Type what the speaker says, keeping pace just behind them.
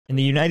In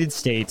the United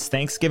States,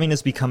 Thanksgiving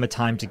has become a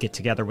time to get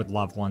together with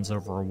loved ones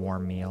over a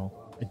warm meal.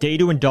 A day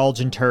to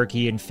indulge in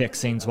turkey and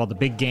fixings while the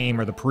big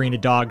game or the Purina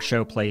dog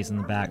show plays in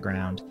the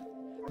background.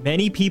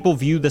 Many people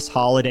view this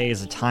holiday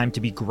as a time to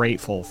be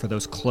grateful for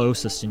those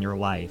closest in your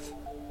life.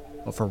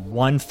 But for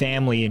one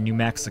family in New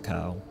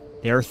Mexico,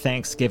 their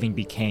Thanksgiving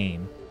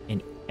became,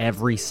 in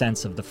every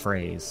sense of the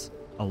phrase,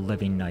 a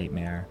living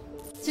nightmare.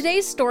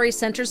 Today's story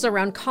centers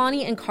around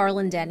Connie and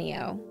Karlan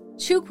Denio,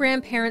 two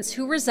grandparents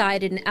who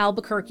resided in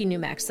Albuquerque, New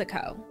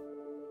Mexico.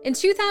 In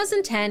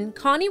 2010,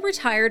 Connie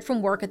retired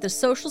from work at the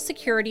Social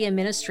Security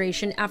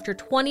Administration after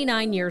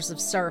 29 years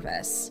of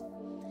service.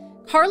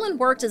 Karlan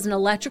worked as an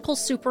electrical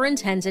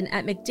superintendent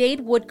at McDade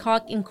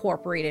Woodcock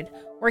Incorporated,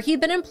 where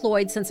he'd been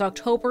employed since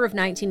October of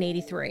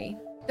 1983.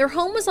 Their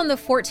home was on the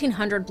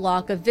 1400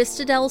 block of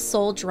Vista del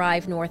Sol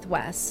Drive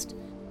Northwest.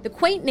 The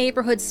quaint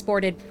neighborhood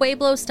sported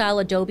Pueblo-style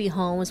adobe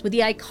homes with the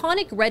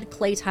iconic red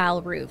clay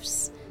tile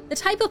roofs. The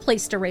type of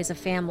place to raise a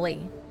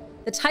family.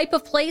 The type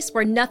of place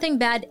where nothing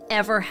bad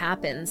ever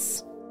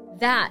happens.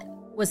 That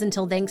was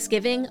until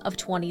Thanksgiving of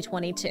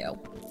 2022.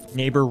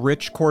 Neighbor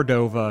Rich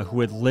Cordova, who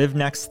had lived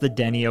next to the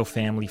Denio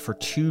family for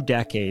 2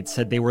 decades,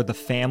 said they were the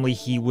family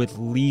he would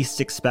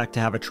least expect to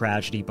have a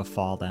tragedy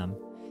befall them.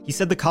 He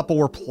said the couple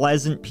were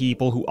pleasant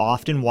people who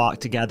often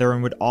walked together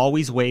and would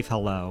always wave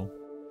hello.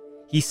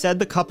 He said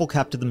the couple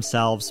kept to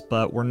themselves,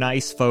 but were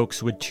nice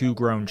folks with 2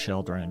 grown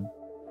children.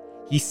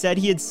 He said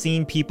he had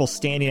seen people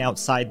standing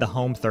outside the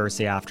home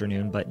Thursday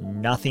afternoon, but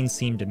nothing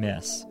seemed to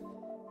miss.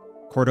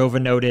 Cordova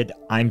noted,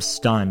 "I'm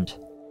stunned.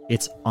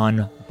 It's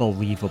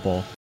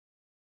unbelievable."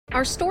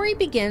 Our story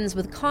begins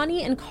with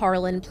Connie and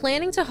Karlan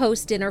planning to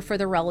host dinner for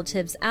their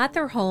relatives at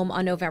their home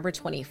on November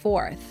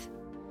 24th.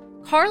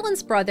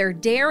 Karlan's brother,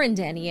 Darren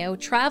Denio,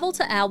 traveled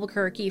to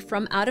Albuquerque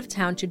from out of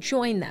town to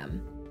join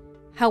them.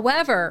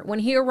 However, when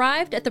he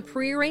arrived at the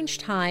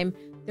prearranged time,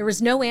 there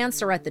was no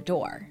answer at the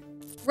door.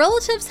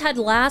 Relatives had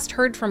last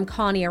heard from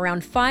Connie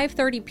around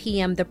 5:30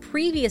 p.m. the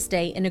previous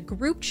day in a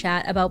group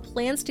chat about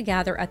plans to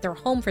gather at their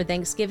home for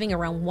Thanksgiving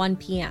around 1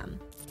 p.m.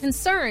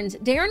 Concerned,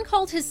 Darren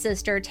called his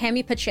sister,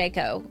 Tammy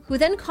Pacheco, who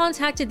then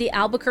contacted the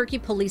Albuquerque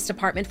Police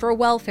Department for a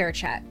welfare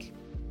check.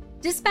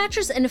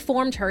 Dispatchers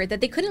informed her that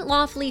they couldn't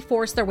lawfully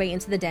force their way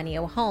into the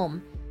Denio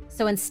home,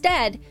 so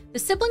instead, the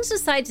siblings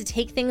decided to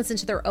take things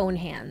into their own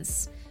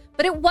hands.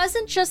 But it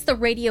wasn't just the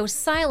radio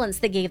silence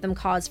that gave them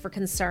cause for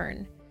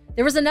concern.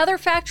 There was another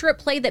factor at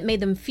play that made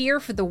them fear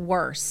for the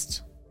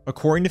worst.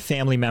 According to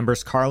family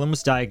members, Karlan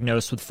was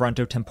diagnosed with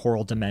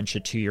frontotemporal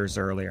dementia 2 years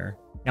earlier.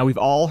 Now, we've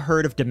all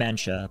heard of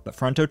dementia, but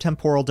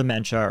frontotemporal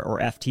dementia,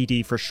 or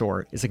FTD for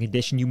short, is a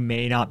condition you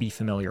may not be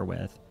familiar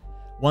with.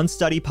 One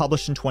study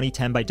published in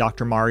 2010 by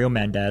Dr. Mario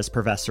Mendez,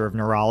 professor of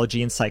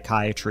neurology and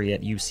psychiatry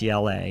at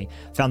UCLA,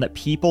 found that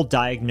people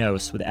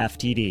diagnosed with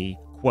FTD,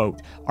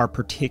 quote, are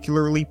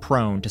particularly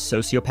prone to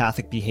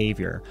sociopathic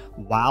behavior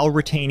while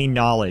retaining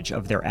knowledge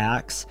of their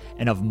acts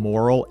and of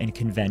moral and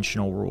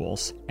conventional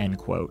rules, end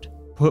quote.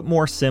 Put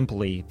more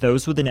simply,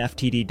 those with an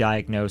FTD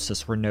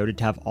diagnosis were noted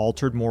to have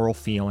altered moral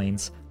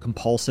feelings,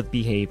 compulsive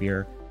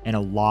behavior, and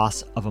a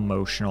loss of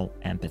emotional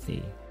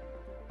empathy.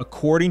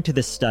 According to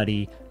this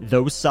study,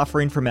 those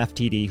suffering from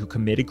FTD who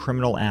committed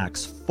criminal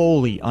acts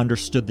fully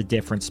understood the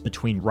difference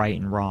between right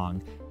and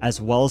wrong, as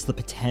well as the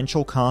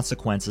potential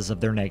consequences of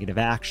their negative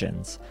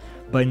actions.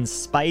 But in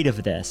spite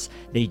of this,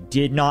 they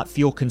did not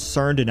feel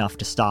concerned enough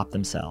to stop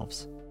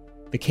themselves.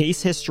 The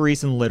case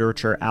histories and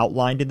literature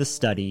outlined in the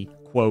study,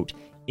 quote,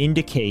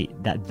 indicate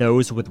that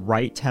those with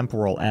right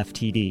temporal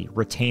FTD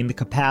retain the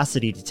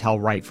capacity to tell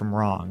right from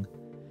wrong,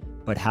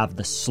 but have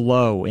the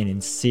slow and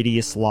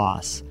insidious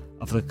loss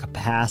of the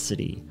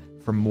capacity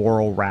for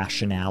moral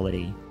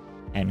rationality,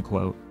 end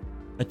quote.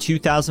 A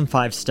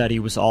 2005 study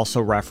was also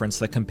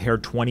referenced that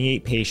compared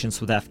 28 patients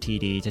with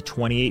FTD to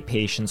 28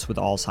 patients with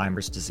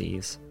Alzheimer's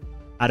disease.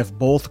 Out of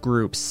both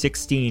groups,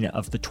 16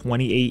 of the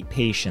 28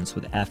 patients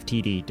with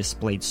FTD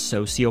displayed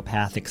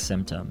sociopathic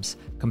symptoms,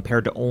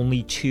 compared to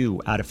only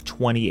 2 out of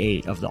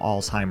 28 of the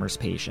Alzheimer's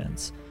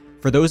patients.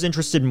 For those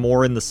interested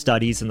more in the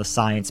studies and the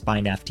science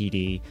behind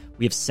FTD,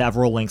 we have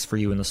several links for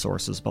you in the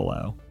sources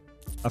below.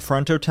 A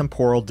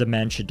frontotemporal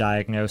dementia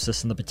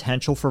diagnosis and the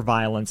potential for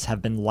violence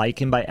have been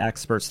likened by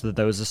experts to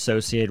those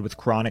associated with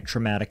chronic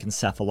traumatic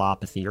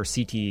encephalopathy, or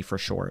CTE for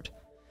short.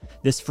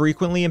 This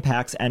frequently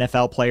impacts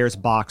NFL players,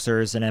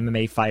 boxers, and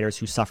MMA fighters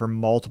who suffer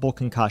multiple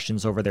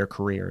concussions over their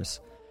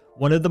careers.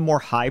 One of the more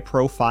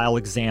high-profile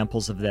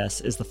examples of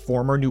this is the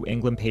former New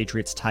England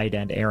Patriots tight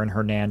end Aaron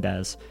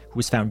Hernandez, who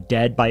was found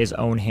dead by his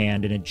own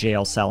hand in a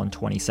jail cell in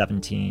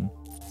 2017.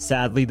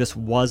 Sadly, this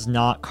was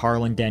not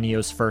Karlan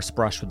Denio's first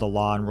brush with the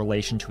law in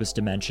relation to his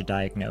dementia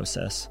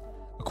diagnosis.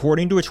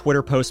 According to a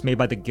Twitter post made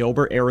by the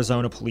Gilbert,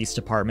 Arizona Police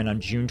Department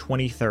on June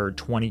 23,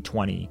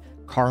 2020,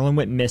 Karlan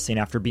went missing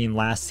after being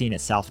last seen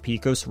at South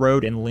Pecos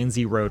Road and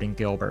Lindsay Road in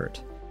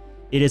Gilbert.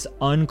 It is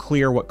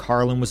unclear what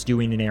Karlan was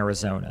doing in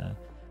Arizona,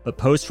 but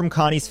posts from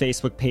Connie's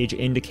Facebook page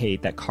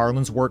indicate that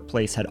Karlan's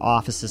workplace had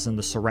offices in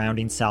the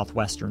surrounding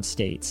southwestern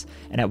states,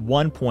 and at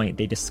one point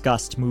they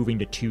discussed moving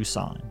to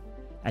Tucson.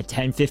 At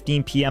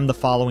 10:15 p.m. the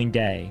following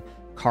day,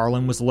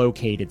 Karlan was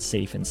located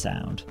safe and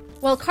sound.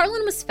 While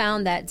Karlan was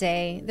found that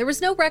day, there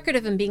was no record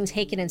of him being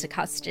taken into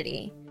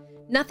custody.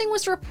 Nothing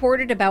was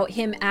reported about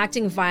him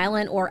acting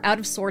violent or out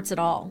of sorts at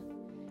all.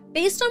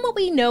 Based on what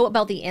we know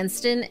about the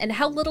incident and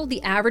how little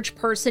the average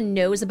person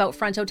knows about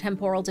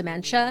frontotemporal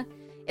dementia,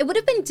 it would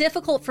have been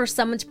difficult for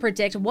someone to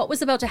predict what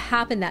was about to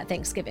happen that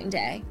Thanksgiving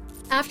day.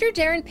 After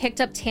Darren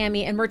picked up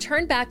Tammy and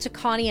returned back to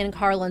Connie and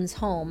Karlan's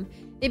home,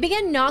 they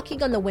began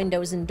knocking on the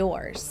windows and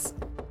doors.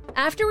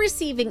 After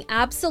receiving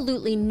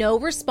absolutely no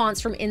response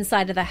from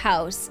inside of the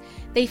house,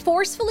 they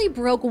forcefully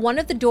broke one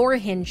of the door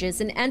hinges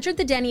and entered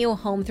the Denio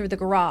home through the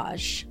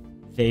garage.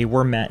 They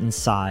were met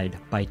inside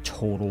by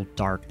total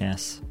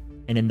darkness.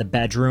 And in the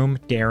bedroom,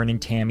 Darren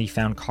and Tammy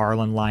found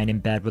Karlan lying in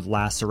bed with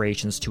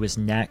lacerations to his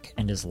neck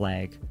and his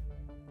leg.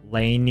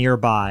 Laying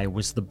nearby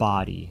was the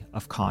body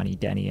of Connie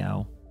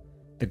Denio.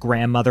 The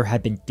grandmother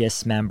had been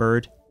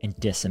dismembered and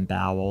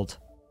disemboweled.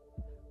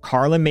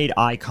 Karlan made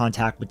eye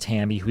contact with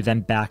Tammy, who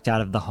then backed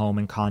out of the home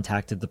and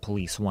contacted the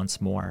police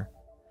once more.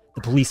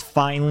 The police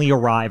finally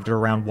arrived at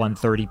around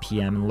 1:30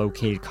 p.m. and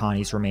located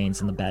Connie's remains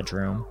in the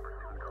bedroom.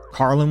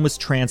 Karlan was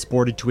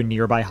transported to a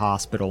nearby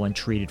hospital and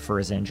treated for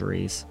his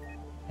injuries,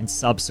 and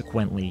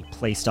subsequently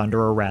placed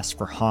under arrest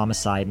for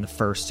homicide in the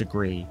first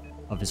degree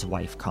of his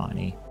wife,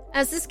 Connie.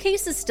 As this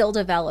case is still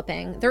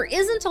developing, there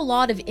isn't a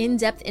lot of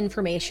in-depth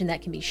information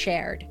that can be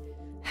shared.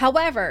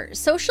 However,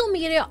 social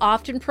media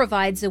often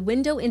provides a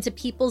window into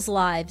people's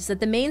lives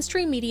that the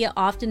mainstream media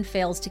often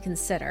fails to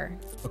consider.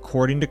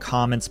 According to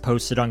comments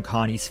posted on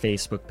Connie's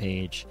Facebook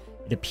page,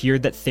 it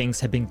appeared that things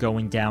had been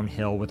going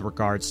downhill with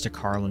regards to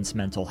Karlan's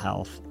mental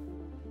health.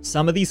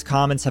 Some of these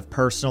comments have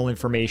personal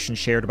information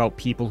shared about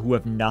people who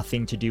have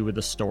nothing to do with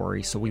the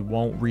story, so we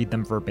won't read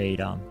them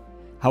verbatim.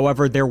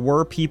 However, there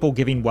were people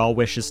giving well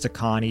wishes to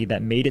Connie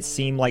that made it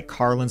seem like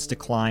Karlan's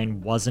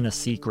decline wasn't a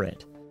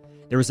secret.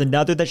 There was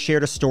another that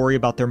shared a story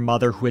about their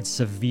mother who had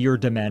severe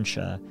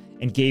dementia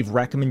and gave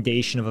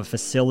recommendation of a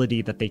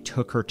facility that they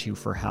took her to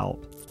for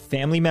help.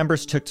 Family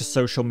members took to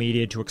social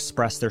media to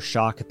express their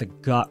shock at the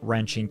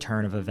gut-wrenching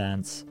turn of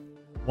events.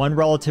 One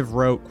relative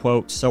wrote,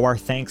 quote, "So our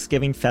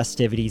Thanksgiving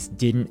festivities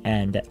didn't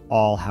end at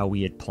all how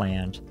we had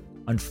planned.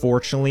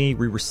 Unfortunately,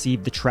 we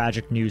received the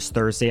tragic news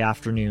Thursday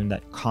afternoon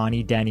that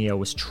Connie Denio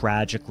was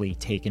tragically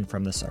taken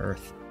from this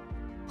earth.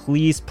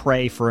 Please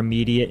pray for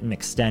immediate and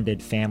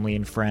extended family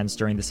and friends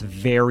during this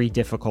very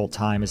difficult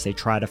time as they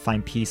try to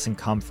find peace and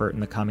comfort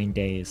in the coming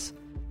days.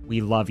 We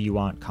love you,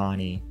 Aunt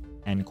Connie,"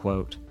 end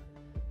quote.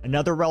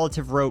 Another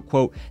relative wrote,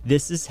 quote,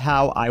 "This is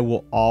how I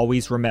will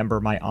always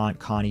remember my Aunt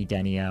Connie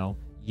Denio.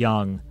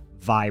 Young,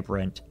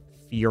 vibrant,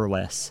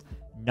 fearless,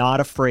 not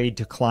afraid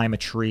to climb a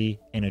tree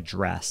in a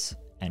dress,"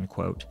 end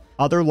quote.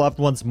 Other loved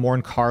ones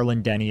mourn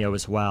Karlan Denio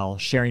as well,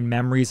 sharing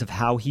memories of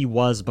how he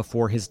was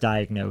before his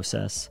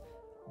diagnosis.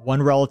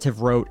 One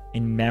relative wrote,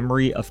 "In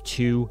memory of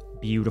two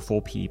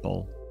beautiful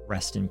people,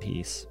 rest in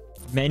peace."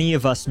 Many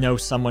of us know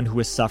someone who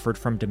has suffered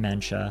from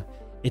dementia.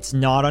 It's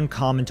not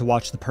uncommon to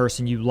watch the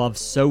person you love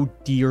so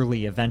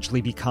dearly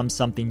eventually become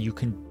something you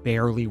can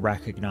barely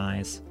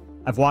recognize.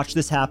 I've watched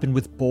this happen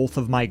with both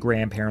of my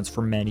grandparents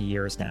for many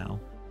years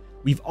now.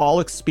 We've all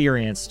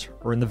experienced,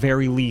 or in the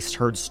very least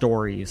heard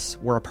stories,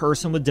 where a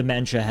person with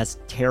dementia has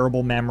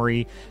terrible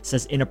memory,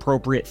 says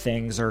inappropriate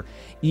things, or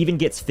even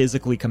gets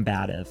physically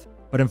combative.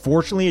 But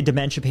unfortunately, a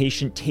dementia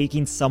patient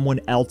taking someone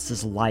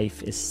else's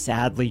life is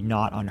sadly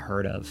not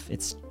unheard of.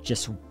 It's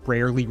just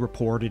rarely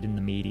reported in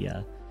the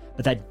media.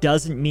 But that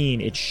doesn't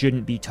mean it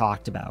shouldn't be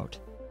talked about.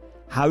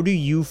 How do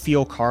you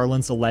feel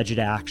Karlan's alleged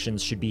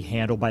actions should be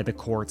handled by the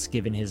courts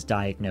given his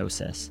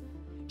diagnosis?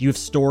 Do you have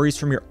stories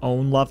from your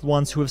own loved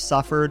ones who have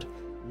suffered?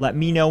 Let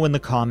me know in the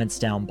comments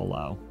down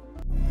below.